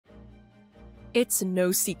It's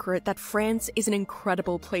no secret that France is an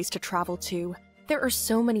incredible place to travel to. There are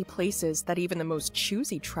so many places that even the most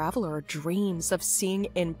choosy traveler dreams of seeing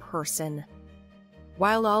in person.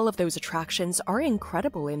 While all of those attractions are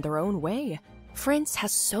incredible in their own way, France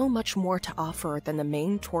has so much more to offer than the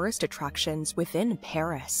main tourist attractions within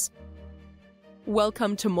Paris.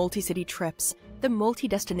 Welcome to MultiCityTrips, the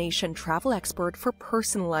multi-destination travel expert for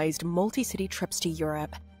personalized multi-city trips to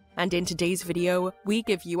Europe. And in today's video, we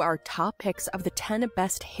give you our top picks of the 10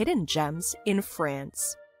 best hidden gems in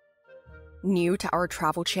France. New to our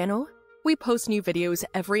travel channel? We post new videos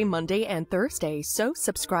every Monday and Thursday, so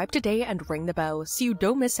subscribe today and ring the bell so you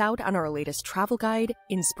don't miss out on our latest travel guide,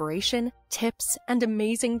 inspiration, tips, and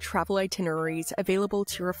amazing travel itineraries available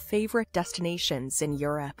to your favorite destinations in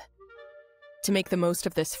Europe. To make the most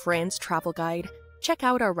of this France travel guide, check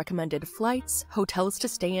out our recommended flights, hotels to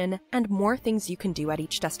stay in, and more things you can do at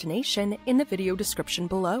each destination in the video description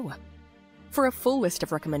below. For a full list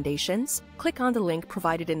of recommendations, click on the link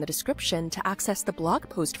provided in the description to access the blog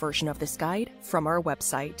post version of this guide from our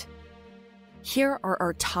website. Here are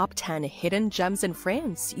our top 10 hidden gems in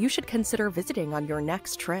France you should consider visiting on your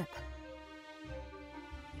next trip.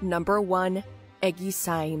 Number 1.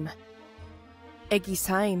 Éguisheim.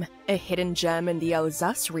 Éguisheim, a hidden gem in the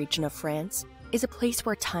Alsace region of France, is a place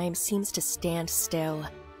where time seems to stand still.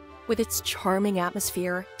 With its charming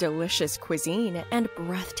atmosphere, delicious cuisine, and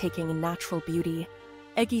breathtaking natural beauty,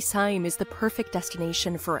 Éguisheim is the perfect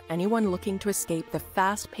destination for anyone looking to escape the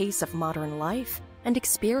fast pace of modern life and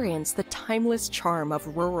experience the timeless charm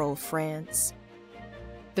of rural France.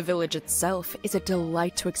 The village itself is a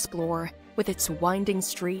delight to explore, with its winding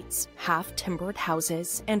streets, half-timbered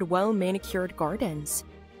houses, and well-manicured gardens.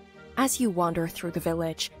 As you wander through the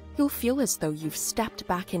village, you'll feel as though you've stepped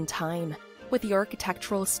back in time, with the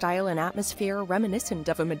architectural style and atmosphere reminiscent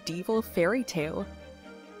of a medieval fairy tale.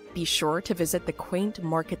 Be sure to visit the quaint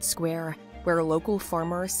market square, where local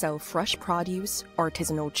farmers sell fresh produce,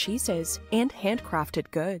 artisanal cheeses, and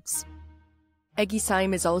handcrafted goods.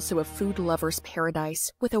 Éguisheim is also a food lover's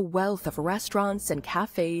paradise, with a wealth of restaurants and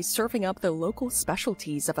cafes serving up the local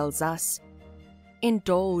specialties of Alsace.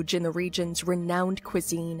 Indulge in the region's renowned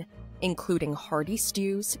cuisine, including hearty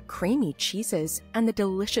stews, creamy cheeses, and the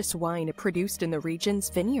delicious wine produced in the region's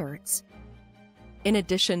vineyards. In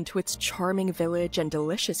addition to its charming village and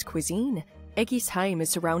delicious cuisine, Éguisheim is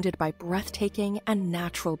surrounded by breathtaking and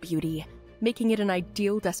natural beauty, making it an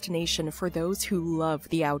ideal destination for those who love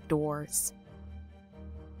the outdoors.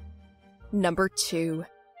 Number 2.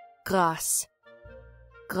 Grasse.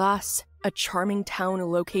 Grasse, a charming town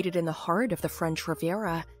located in the heart of the French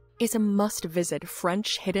Riviera, is a must-visit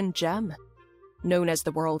French hidden gem. Known as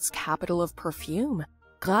the world's capital of perfume,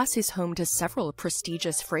 Grasse is home to several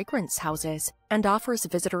prestigious fragrance houses and offers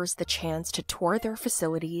visitors the chance to tour their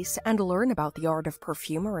facilities and learn about the art of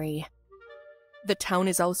perfumery. The town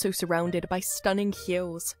is also surrounded by stunning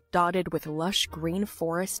hills, dotted with lush green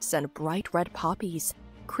forests and bright red poppies,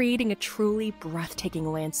 creating a truly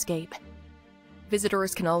breathtaking landscape.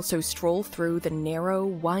 Visitors can also stroll through the narrow,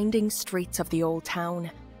 winding streets of the old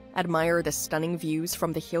town, admire the stunning views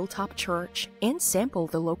from the hilltop church, and sample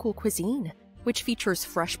the local cuisine, which features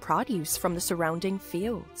fresh produce from the surrounding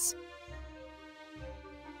fields.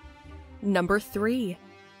 Number 3.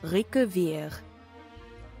 Riquewihr.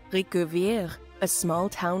 Riquewihr, a small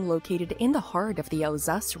town located in the heart of the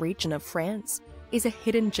Alsace region of France, is a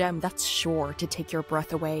hidden gem that's sure to take your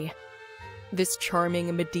breath away. This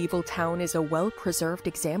charming medieval town is a well-preserved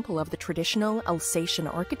example of the traditional Alsatian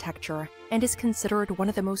architecture and is considered one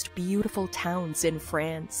of the most beautiful towns in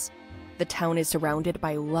France. The town is surrounded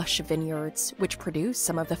by lush vineyards, which produce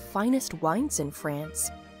some of the finest wines in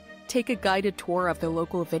France. Take a guided tour of the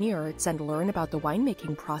local vineyards and learn about the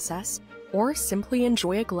winemaking process, or simply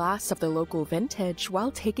enjoy a glass of the local vintage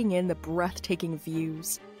while taking in the breathtaking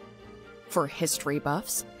views. For history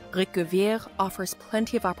buffs, Riquewihr offers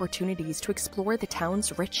plenty of opportunities to explore the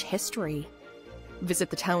town's rich history. Visit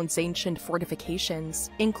the town's ancient fortifications,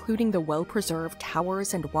 including the well-preserved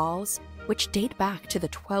towers and walls, which date back to the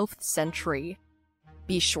 12th century.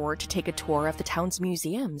 Be sure to take a tour of the town's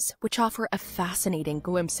museums, which offer a fascinating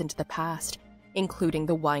glimpse into the past, including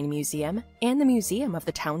the Wine Museum and the Museum of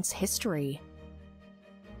the town's history.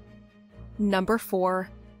 Number 4.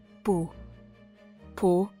 Pau.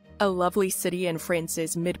 Pau, a lovely city in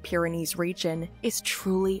France's Mid-Pyrenees region, is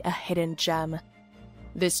truly a hidden gem.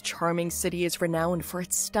 This charming city is renowned for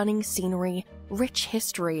its stunning scenery, rich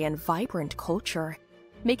history, and vibrant culture,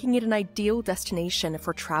 making it an ideal destination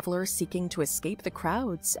for travelers seeking to escape the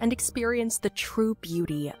crowds and experience the true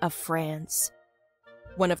beauty of France.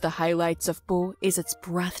 One of the highlights of Pau is its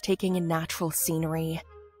breathtaking natural scenery.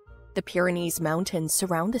 The Pyrenees Mountains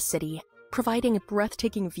surround the city, providing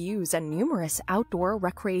breathtaking views and numerous outdoor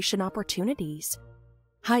recreation opportunities.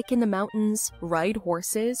 Hike in the mountains, ride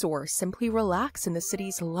horses, or simply relax in the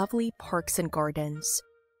city's lovely parks and gardens.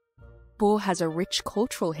 Pau has a rich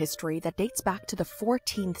cultural history that dates back to the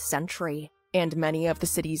 14th century, and many of the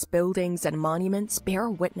city's buildings and monuments bear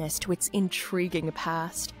witness to its intriguing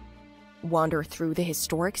past. Wander through the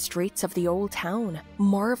historic streets of the old town,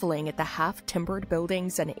 marveling at the half-timbered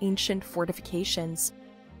buildings and ancient fortifications,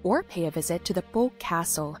 or pay a visit to the Pau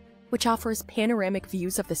Castle, which offers panoramic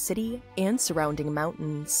views of the city and surrounding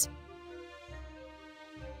mountains.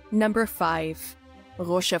 Number 5.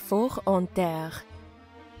 Rochefort-en-Terre.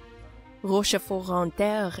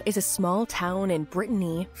 Rochefort-en-Terre is a small town in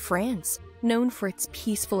Brittany, France, known for its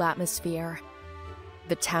peaceful atmosphere.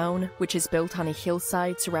 The town, which is built on a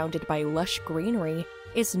hillside surrounded by lush greenery,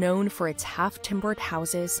 is known for its half-timbered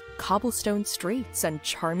houses, cobblestone streets, and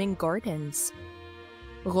charming gardens.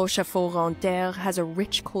 Rochefort-en-Terre has a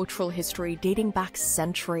rich cultural history dating back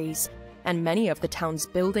centuries, and many of the town's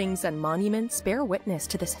buildings and monuments bear witness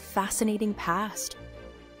to this fascinating past.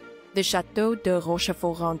 The Château de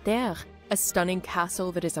Rochefort-en-Terre, a stunning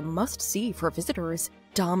castle that is a must-see for visitors,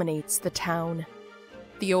 dominates the town.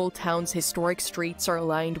 The old town's historic streets are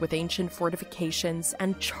lined with ancient fortifications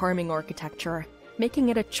and charming architecture, making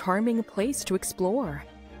it a charming place to explore.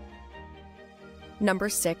 Number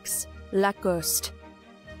 6. Lacoste.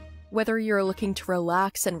 Whether you're looking to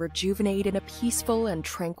relax and rejuvenate in a peaceful and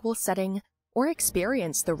tranquil setting, or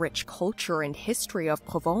experience the rich culture and history of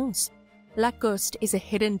Provence, Lacoste is a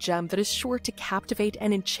hidden gem that is sure to captivate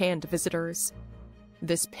and enchant visitors.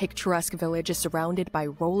 This picturesque village is surrounded by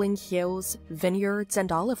rolling hills, vineyards,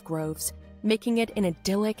 and olive groves, making it an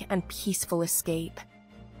idyllic and peaceful escape.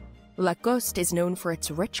 Lacoste is known for its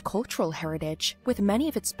rich cultural heritage, with many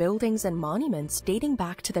of its buildings and monuments dating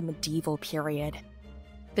back to the medieval period.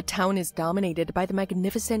 The town is dominated by the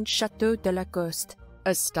magnificent Château de Lacoste,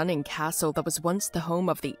 a stunning castle that was once the home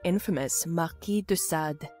of the infamous Marquis de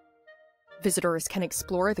Sade. Visitors can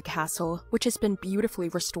explore the castle, which has been beautifully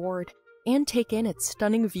restored, and take in its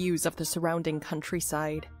stunning views of the surrounding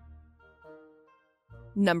countryside.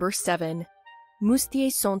 Number 7.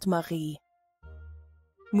 Moustier-Sainte-Marie.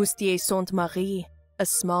 Moustier-Sainte-Marie, a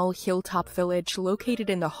small hilltop village located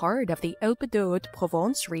in the heart of the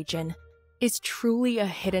Alpes-de-Haute-Provence region, is truly a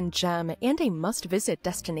hidden gem and a must-visit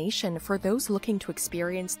destination for those looking to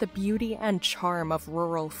experience the beauty and charm of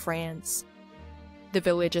rural France. The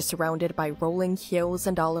village is surrounded by rolling hills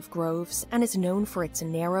and olive groves and is known for its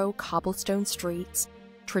narrow cobblestone streets,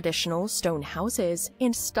 traditional stone houses,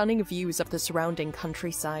 and stunning views of the surrounding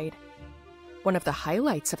countryside. One of the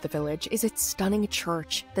highlights of the village is its stunning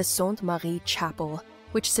church, the Sainte Marie Chapel,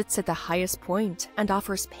 which sits at the highest point and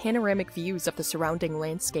offers panoramic views of the surrounding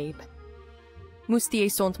landscape.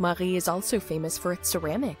 Moustier-Sainte-Marie is also famous for its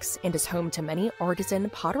ceramics and is home to many artisan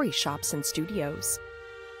pottery shops and studios.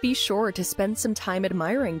 Be sure to spend some time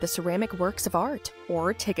admiring the ceramic works of art,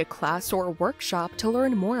 or take a class or workshop to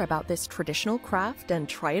learn more about this traditional craft and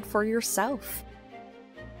try it for yourself.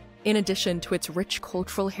 In addition to its rich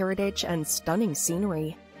cultural heritage and stunning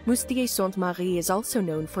scenery, Moustier-Sainte-Marie is also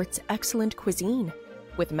known for its excellent cuisine,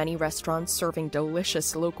 with many restaurants serving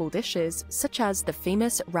delicious local dishes such as the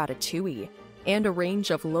famous ratatouille, and a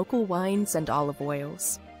range of local wines and olive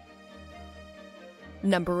oils.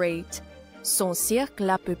 Number 8.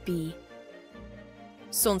 Saint-Cirq-la-Pupille.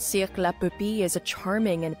 Saint-Cirq-la-Pupille is a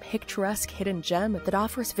charming and picturesque hidden gem that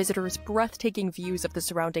offers visitors breathtaking views of the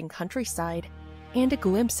surrounding countryside and a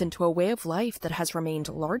glimpse into a way of life that has remained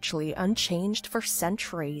largely unchanged for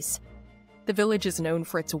centuries. The village is known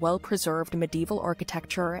for its well-preserved medieval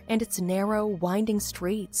architecture and its narrow, winding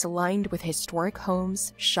streets lined with historic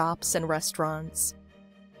homes, shops, and restaurants.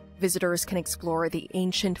 Visitors can explore the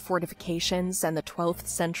ancient fortifications and the 12th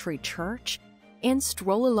century church, and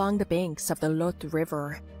stroll along the banks of the Lot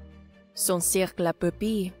River.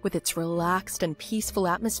 Saint-Cirq-la-Pupille, with its relaxed and peaceful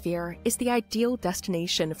atmosphere, is the ideal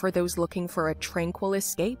destination for those looking for a tranquil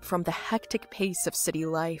escape from the hectic pace of city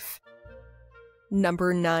life.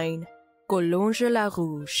 Number 9.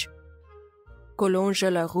 Collonges-la-Rouge.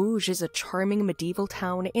 Collonges-la-Rouge is a charming medieval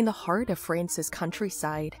town in the heart of France's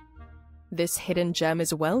countryside. This hidden gem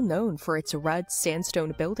is well known for its red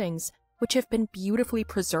sandstone buildings, which have been beautifully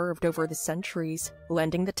preserved over the centuries,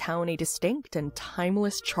 lending the town a distinct and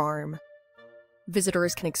timeless charm.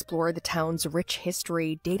 Visitors can explore the town's rich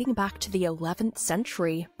history dating back to the 11th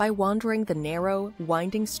century by wandering the narrow,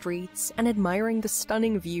 winding streets and admiring the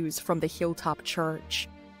stunning views from the hilltop church.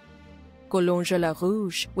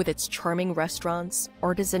 Collonges-la-Rouge, with its charming restaurants,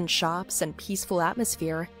 artisan shops, and peaceful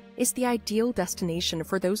atmosphere, is the ideal destination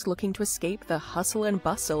for those looking to escape the hustle and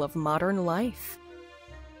bustle of modern life.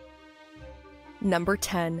 Number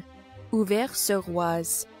 10.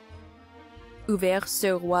 Auvers-sur-Oise.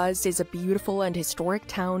 Auvers-sur-Oise is a beautiful and historic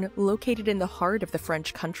town located in the heart of the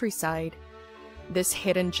French countryside. This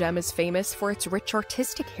hidden gem is famous for its rich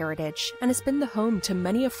artistic heritage and has been the home to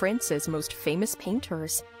many of France's most famous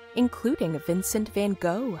painters, including Vincent van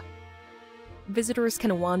Gogh. Visitors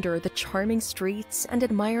can wander the charming streets and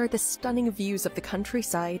admire the stunning views of the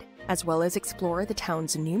countryside, as well as explore the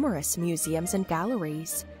town's numerous museums and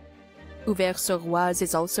galleries. Auvers-sur-Oise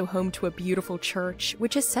is also home to a beautiful church,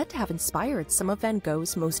 which is said to have inspired some of Van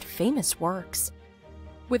Gogh's most famous works.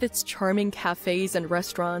 With its charming cafes and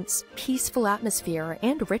restaurants, peaceful atmosphere,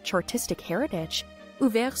 and rich artistic heritage,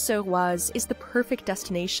 Auvers-sur-Oise is the perfect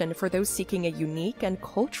destination for those seeking a unique and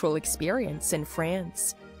cultural experience in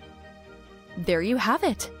France. There you have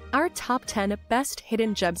it, our top 10 best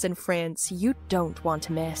hidden gems in France you don't want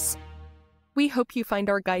to miss. We hope you find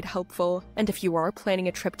our guide helpful, and if you are planning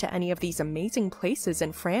a trip to any of these amazing places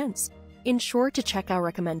in France, ensure to check our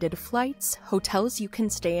recommended flights, hotels you can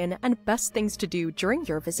stay in, and best things to do during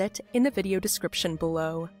your visit in the video description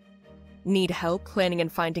below. Need help planning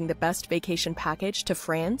and finding the best vacation package to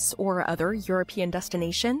France or other European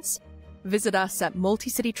destinations? Visit us at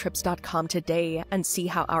MultiCityTrips.com today and see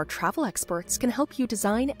how our travel experts can help you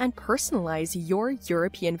design and personalize your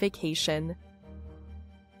European vacation.